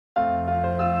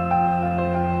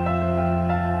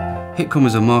Hipcom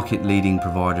is a market-leading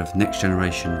provider of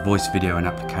next-generation voice, video and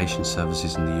application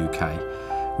services in the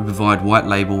UK. We provide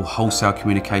white-label wholesale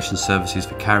communication services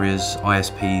for carriers,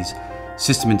 ISPs,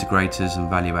 system integrators and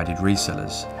value-added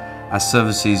resellers. Our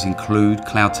services include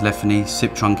cloud telephony,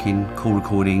 SIP trunking, call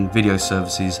recording, video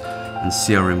services and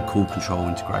CRM call control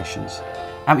integrations.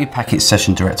 Acme Packet's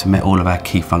Session Director met all of our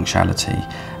key functionality.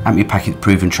 Acme Packet's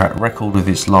proven track record with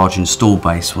its large install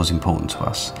base was important to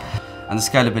us. And the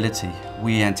scalability,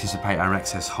 we anticipate our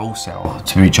access wholesale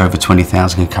to reach over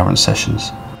 20,000 concurrent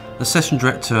sessions. The Session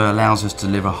Director allows us to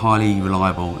deliver highly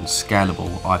reliable and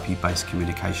scalable IP-based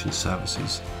communication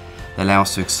services. They allow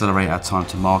us to accelerate our time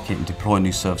to market and deploy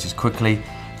new services quickly.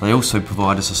 They also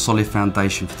provide us a solid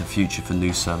foundation for the future for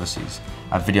new services.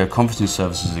 Our video conferencing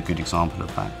service is a good example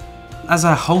of that. As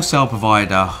a wholesale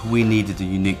provider, we needed a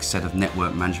unique set of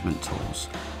network management tools.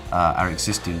 Our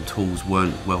existing tools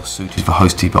weren't well suited for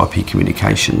hosted IP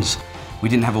communications. We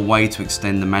didn't have a way to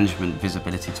extend the management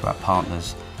visibility to our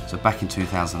partners, so back in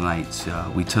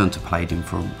 2008 we turned to Palladium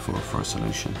for a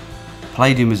solution.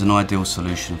 Palladium is an ideal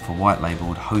solution for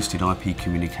white-labelled hosted IP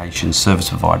communication service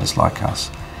providers like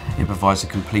us. It provides a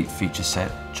complete feature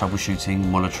set, troubleshooting,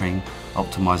 monitoring,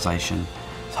 optimization.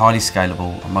 It's highly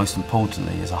scalable and most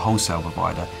importantly, as a wholesale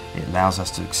provider, it allows us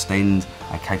to extend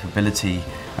our capability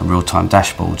and real-time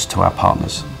dashboards to our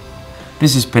partners.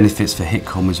 Business benefits for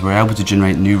Hipcom is we're able to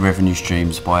generate new revenue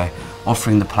streams by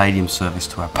offering the Palladium service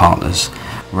to our partners.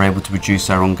 We're able to reduce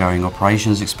our ongoing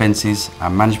operations expenses, our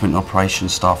management and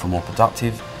operations staff are more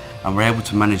productive, and we're able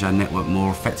to manage our network more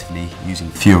effectively using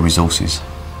fewer resources.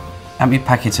 Acme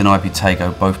Packet and IP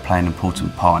Tago both play an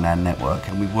important part in our network,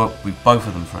 and we've worked with both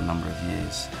of them for a number of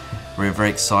years. We're very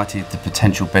excited the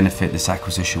potential benefit this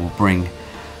acquisition will bring.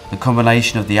 The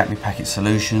combination of the Acme Packet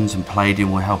solutions and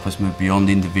Palladium will help us move beyond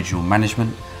individual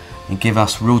management and give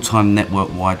us real-time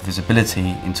network-wide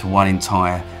visibility into one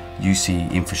entire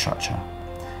UC infrastructure.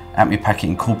 Acme Packet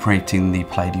incorporating the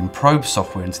Palladium Probe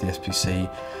software into the SPC,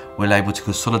 we're able to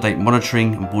consolidate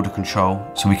monitoring and border control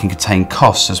so we can contain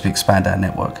costs as we expand our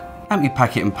network. Acme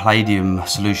Packet and Palladium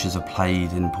solutions have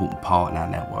played an important part in our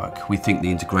network. We think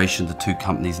the integration of the two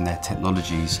companies and their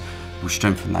technologies will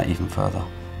strengthen that even further.